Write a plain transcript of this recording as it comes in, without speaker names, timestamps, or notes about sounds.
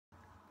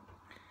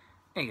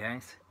Hey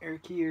guys,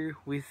 Eric here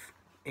with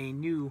a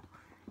new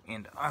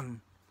and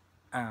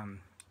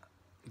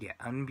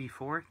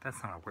before,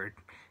 that's not a word.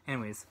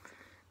 Anyways,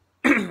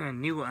 a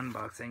new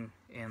unboxing,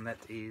 and that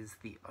is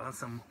the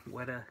awesome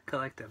WETA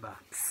Collecta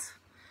box.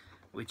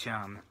 Which,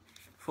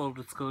 full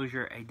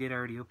disclosure, I did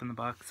already open the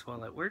box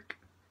while at work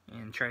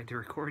and tried to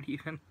record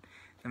even.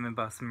 And my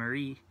boss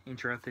Marie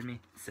interrupted me,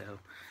 so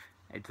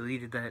I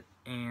deleted that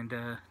and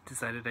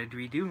decided I'd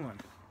redo one.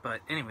 But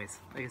anyways,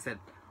 like I said,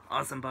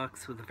 awesome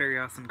box with a very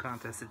awesome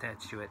contest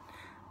attached to it,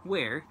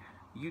 where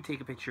you take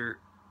a picture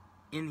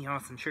in the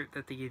awesome shirt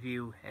that they give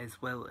you,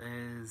 as well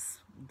as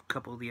a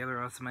couple of the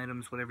other awesome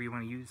items, whatever you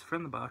want to use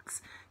from the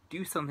box.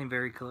 Do something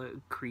very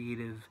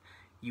creative.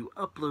 You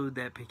upload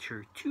that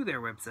picture to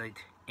their website,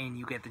 and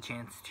you get the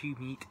chance to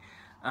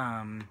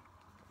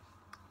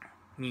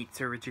meet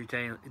Sir Richard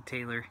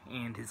Taylor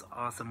and his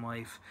awesome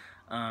wife,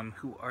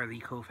 who are the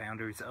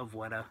co-founders of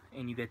WETA,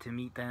 and you get to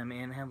meet them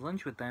and have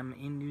lunch with them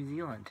in New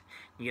Zealand.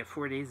 You get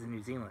 4 days in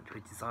New Zealand,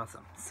 which is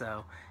awesome.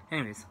 So,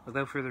 anyways,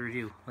 without further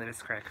ado, let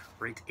us crack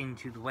right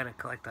into the WETA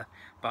Collecta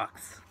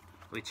box,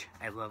 which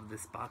I love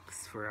this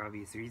box for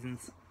obvious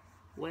reasons.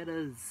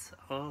 WETA's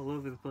all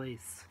over the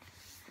place.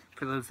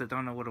 For those that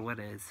don't know what a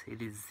WETA is,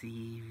 it is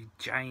the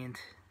giant,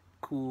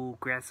 cool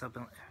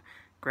grasshopper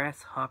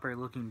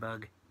looking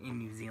bug in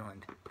New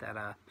Zealand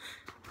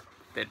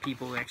that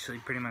people actually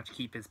pretty much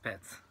keep as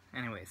pets.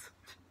 Anyways,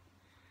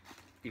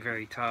 the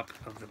very top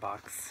of the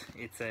box,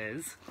 it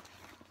says,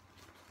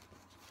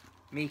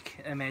 "Make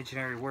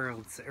imaginary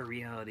worlds a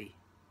reality,"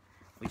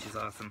 which is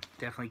awesome.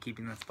 Definitely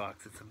keeping this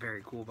box. It's a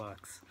very cool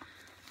box.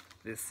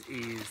 This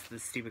is the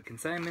stupid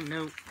consignment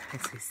note. I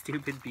say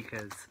stupid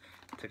because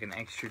it took an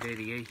extra day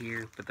to get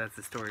here, but that's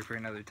a story for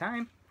another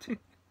time.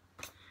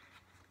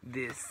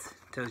 This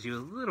tells you a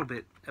little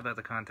bit about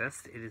the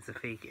contest. It is a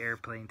fake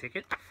airplane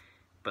ticket,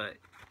 but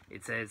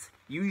it says,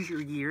 "Use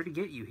your gear to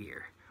get you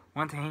here.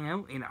 Want to hang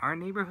out in our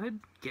neighborhood?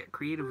 Get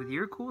creative with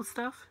your cool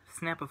stuff?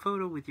 Snap a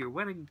photo with your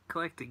WETA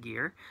Collecta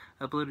gear,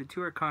 upload it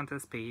to our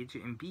contest page,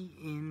 and be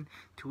in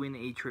to win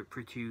a trip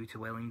for two to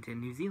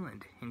Wellington, New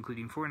Zealand,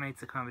 including 4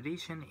 nights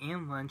accommodation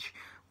and lunch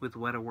with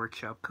WETA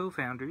Workshop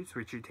co-founders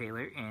Richard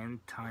Taylor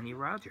and Tanya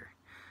Roger.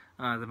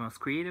 The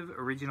most creative,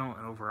 original,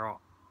 and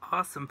overall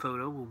awesome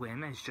photo will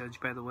win as judged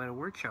by the WETA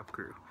Workshop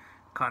crew.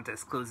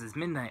 Contest closes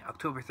midnight,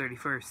 October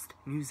 31st,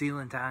 New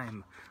Zealand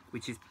time,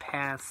 which is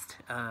past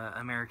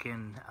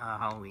American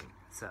Halloween.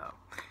 So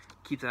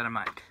keep that in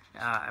mind.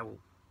 I will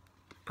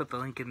put the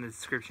link in the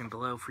description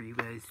below for you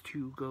guys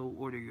to go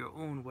order your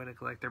own WETA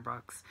Collector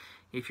box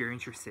if you're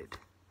interested.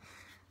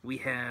 We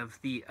have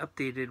the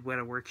updated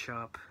WETA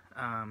Workshop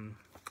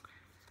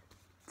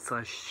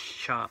 /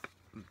 shop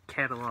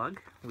catalog,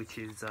 which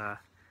is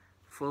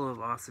full of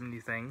awesome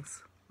new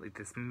things, like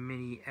this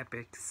mini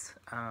Epics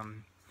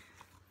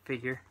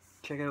figure.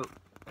 Check out,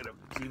 I'm gonna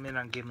zoom in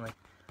on Gimli. I'm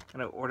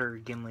gonna order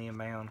Gimli in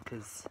my own,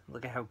 because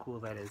look at how cool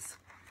that is.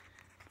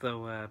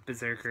 Though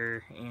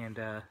Berserker and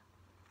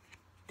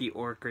the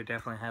Orc are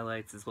definitely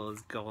highlights, as well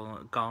as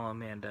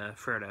Gollum and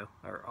Frodo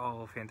are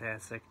all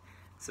fantastic.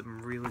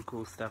 Some really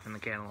cool stuff in the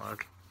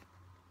catalog.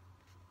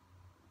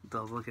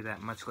 They'll look at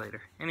that much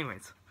later.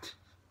 Anyways,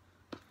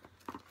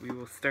 we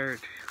will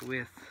start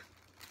with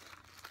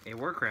a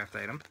Warcraft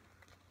item,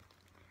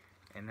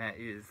 and that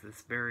is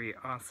this very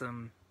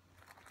awesome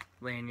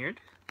lanyard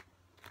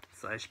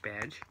 /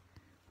 badge.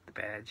 The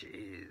badge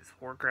is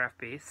Warcraft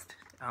based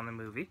on the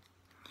movie,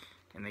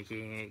 and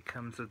it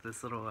comes with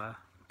this little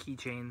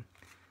keychain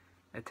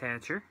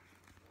attacher,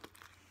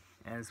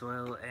 as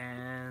well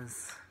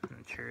as, I'm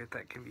not sure if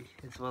that can be,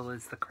 as well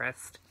as the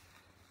crest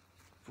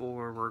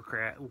for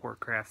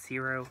Warcraft's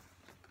hero.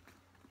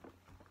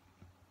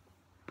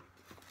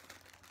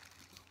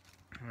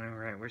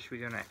 Alright, where should we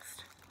go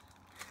next?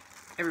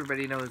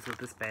 Everybody knows what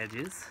this badge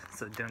is,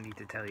 so don't need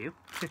to tell you.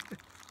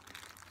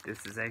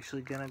 This is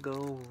actually gonna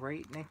go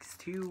right next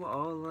to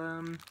all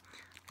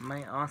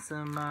my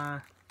awesome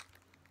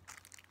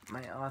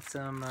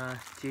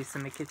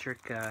Jason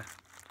McKittrick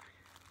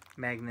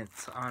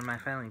magnets on my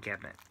filing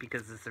cabinet,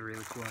 because it's a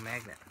really cool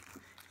magnet.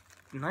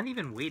 Not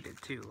even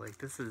weighted too. Like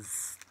this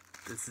is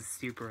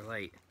super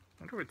light. I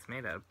wonder what it's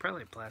made out of.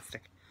 Probably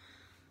plastic.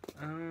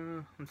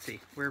 Let's see.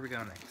 Where are we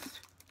going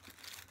next?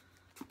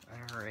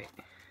 All right.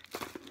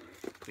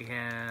 We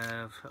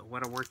have a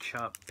WETA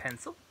Workshop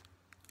pencil.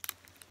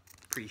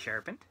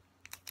 Pre-sharpened.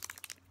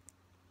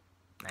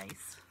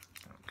 Nice.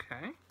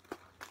 Okay.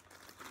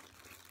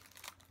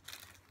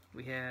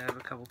 We have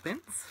a couple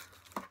pins.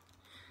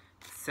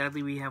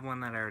 Sadly, we have one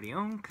that I already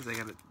own, because I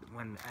got it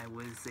when I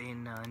was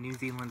in New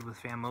Zealand with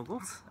Fan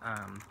Moguls,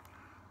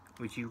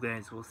 which you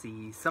guys will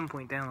see some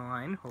point down the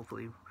line,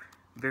 hopefully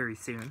very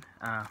soon.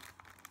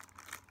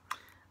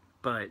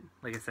 But,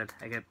 like I said,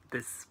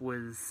 this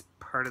was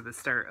part of the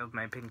start of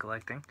my pin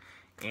collecting,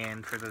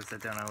 and for those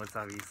that don't know, it's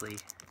obviously,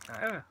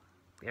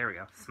 there we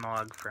go,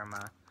 Smaug from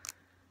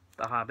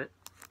The Hobbit,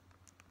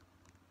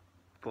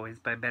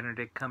 voiced by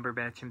Benedict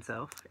Cumberbatch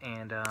himself,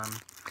 and,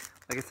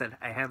 like I said,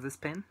 I have this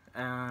pin.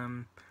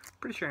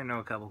 Pretty sure I know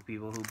a couple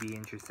people who'll be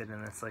interested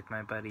in this, like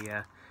my buddy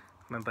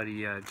my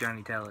buddy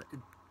Johnny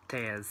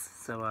Taz.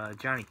 So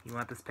Johnny, you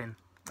want this pin?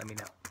 Let me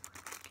know.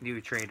 You can do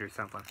a trade or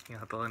something. You'll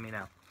have to let me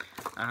know.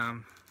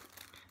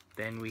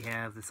 Then we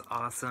have this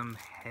awesome,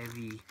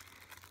 heavy,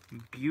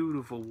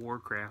 beautiful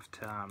Warcraft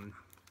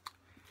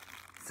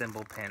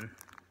symbol pin,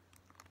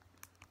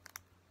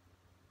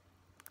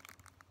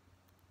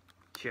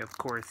 which of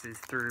course is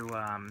through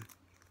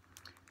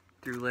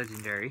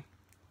Legendary.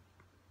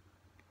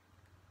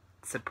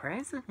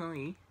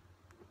 Surprisingly,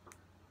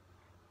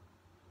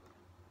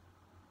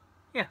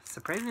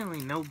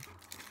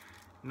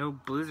 no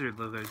Blizzard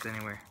logos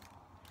anywhere.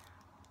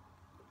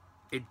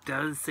 It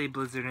does say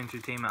Blizzard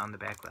Entertainment on the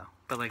back though,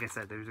 but like I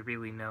said, there's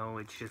really no.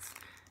 It's just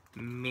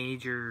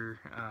major.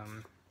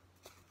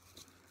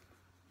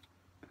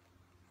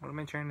 What am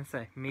I trying to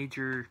say?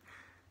 Major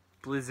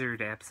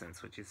Blizzard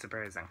absence, which is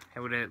surprising. I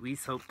would at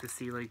least hope to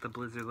see like the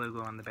Blizzard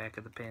logo on the back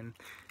of the pin.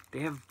 They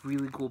have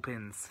really cool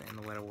pins in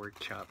the WETA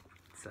Workshop,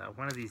 so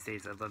one of these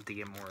days I'd love to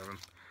get more of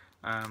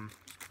them.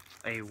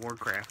 A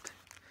Warcraft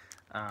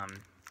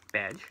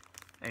badge.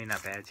 I mean,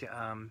 not badge.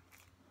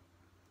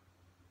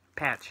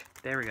 Patch.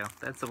 There we go.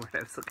 That's the word I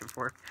was looking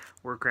for.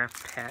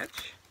 Warcraft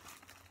patch.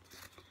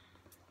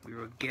 We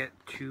will get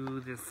to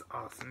this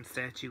awesome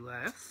statue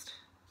last.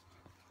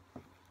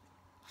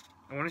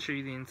 I want to show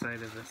you the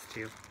inside of this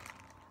too.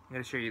 I'm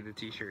going to show you the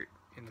t-shirt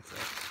in a sec.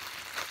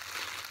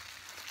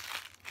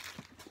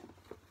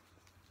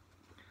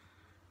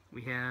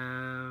 We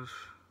have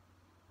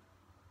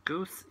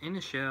Ghosts in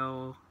a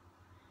Shell,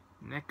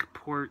 Neck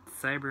Port,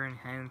 Cyber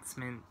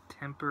Enhancement,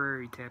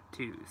 Temporary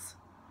Tattoos.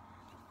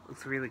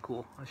 Looks really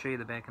cool. I'll show you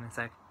the back in a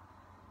sec.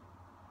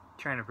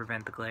 Trying to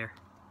prevent the glare.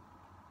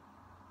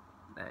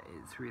 That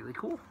is really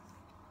cool.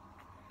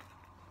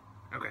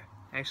 Okay,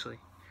 actually,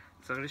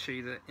 so I'm going to show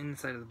you the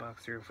inside of the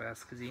box real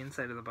fast, because the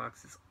inside of the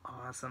box is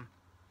awesome.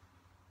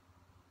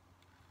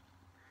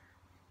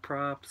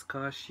 Props,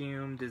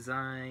 costume,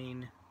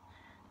 design,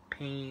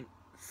 paint,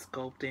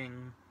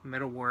 sculpting,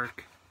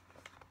 metalwork.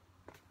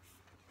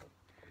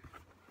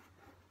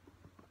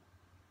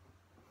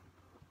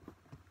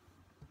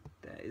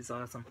 That is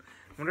awesome.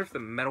 I wonder if the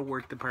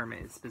metalwork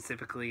department is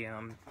specifically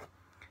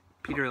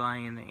Peter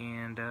Lyon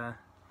and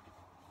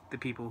the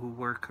people who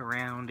work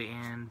around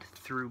and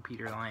through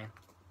Peter Lyon,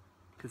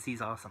 because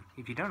he's awesome.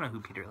 If you don't know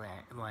who Peter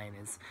Lyon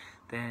is,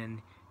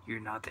 then you're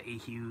not a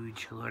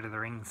huge Lord of the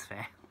Rings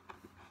fan.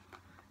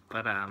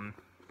 But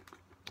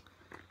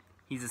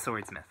he's a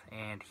swordsmith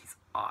and he's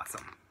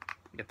awesome.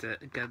 Had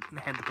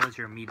the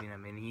pleasure of meeting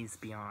him, and he's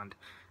beyond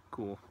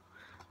cool.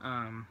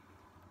 But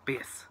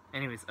yes,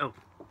 anyways,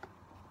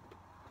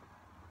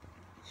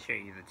 show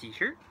you the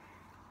t-shirt,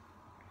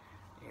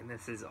 and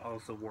this is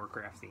also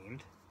Warcraft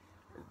themed.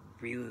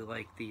 Really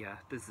like the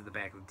this is the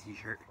back of the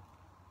t-shirt.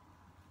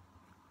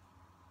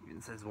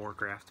 It says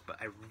Warcraft,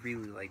 but I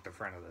really like the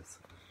front of this.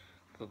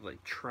 The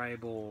like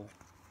tribal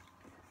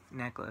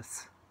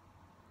necklace.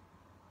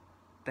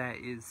 That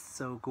is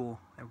so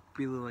cool. I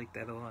really like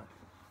that a lot.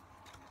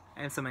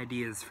 I have some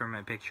ideas for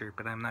my picture,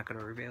 but I'm not going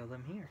to reveal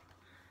them here.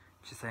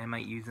 Just I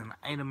might use an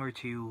item or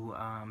two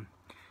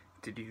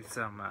to do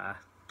some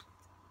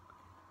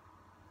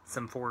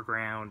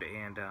foreground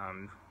and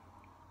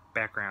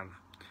background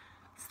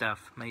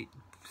stuff. Might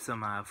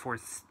some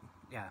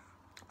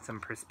some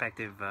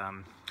perspective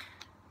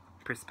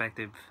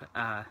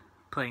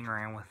playing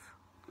around with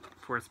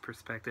forced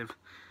perspective.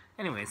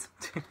 Anyways,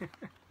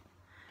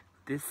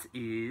 this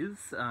is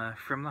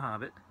from The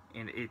Hobbit,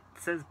 and it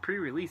says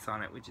pre-release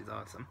on it, which is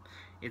awesome.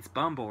 It's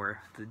Bombor,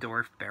 the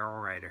Dwarf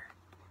Barrel Rider.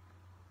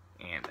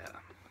 And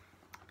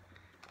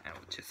I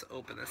will just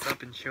open this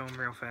up and show them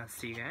real fast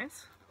to you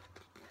guys.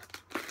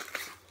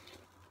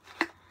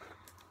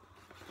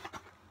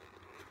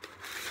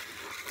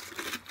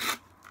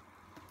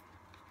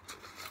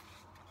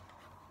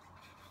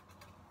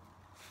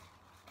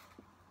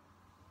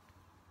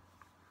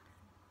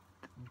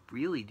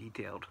 Really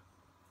detailed.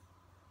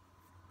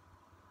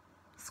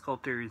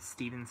 Sculptor is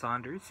Stephen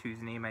Saunders,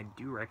 whose name I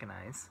do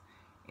recognize,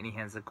 and he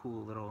has a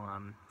cool little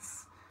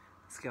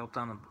scalped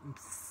on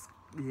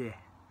the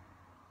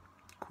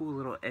cool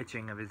little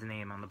etching of his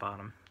name on the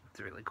bottom. It's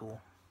really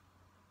cool.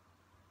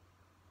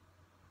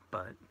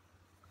 But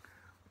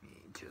let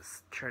me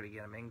just try to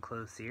get him in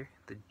close here.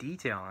 The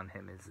detail on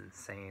him is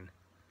insane.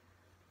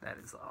 That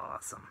is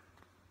awesome.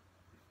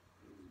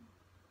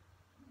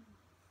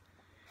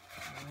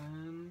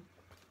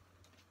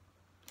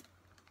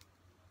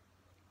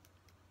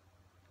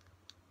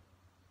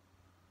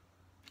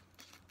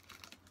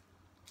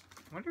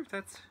 I wonder if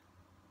that's...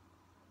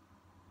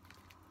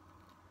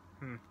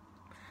 That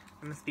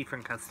must be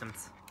from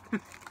Customs.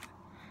 It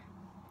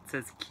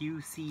says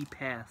QC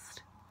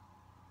passed.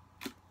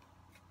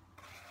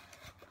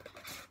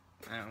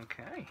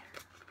 Okay.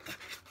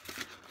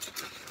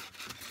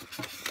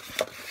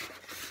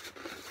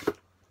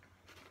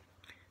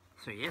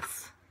 So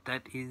yes,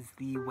 that is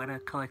the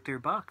WETA Collector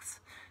box.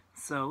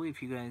 So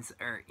if you guys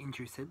are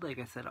interested, like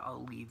I said,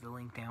 I'll leave the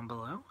link down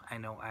below. I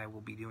know I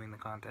will be doing the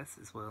contest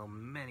as well as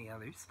many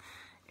others.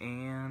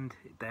 And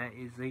that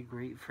is a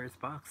great first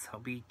box.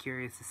 I'll be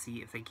curious to see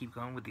if they keep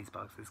going with these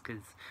boxes,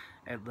 because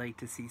I'd like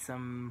to see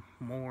some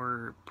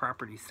more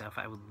property stuff.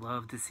 I would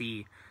love to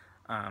see,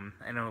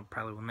 I know it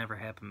probably will never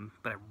happen,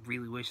 but I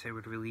really wish they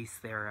would release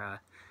their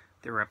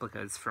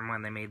replicas from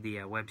when they made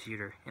the web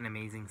shooter in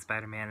Amazing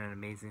Spider-Man and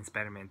Amazing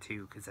Spider-Man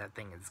 2, because that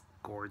thing is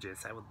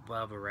gorgeous. I would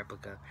love a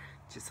replica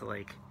just to,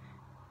 like,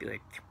 be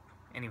like,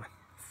 anyway.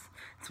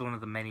 It's one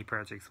of the many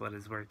projects WETA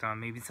has worked on.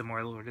 Maybe some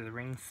more Lord of the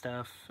Rings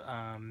stuff.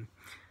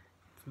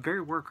 It's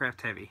very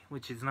Warcraft heavy,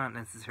 which is not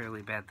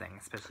necessarily a bad thing,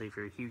 especially if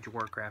you're a huge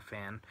Warcraft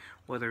fan.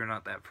 Whether or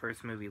not that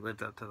first movie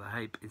lived up to the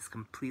hype is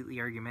completely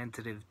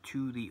argumentative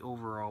to the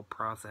overall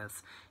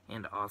process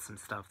and awesome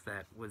stuff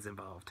that was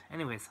involved.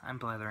 Anyways, I'm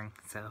blathering,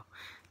 so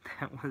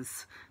that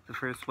was the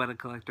first WETA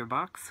Collector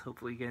box.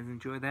 Hopefully you guys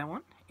enjoyed that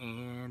one,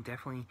 and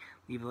definitely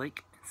leave a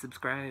like,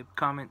 subscribe,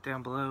 comment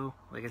down below.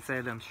 Like I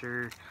said, I'm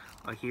sure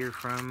I'll hear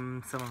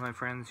from some of my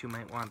friends who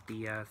might want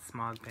the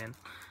smog pin.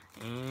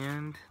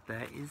 And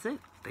that is it.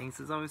 Thanks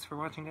as always for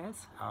watching,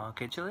 guys. I'll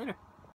catch you later.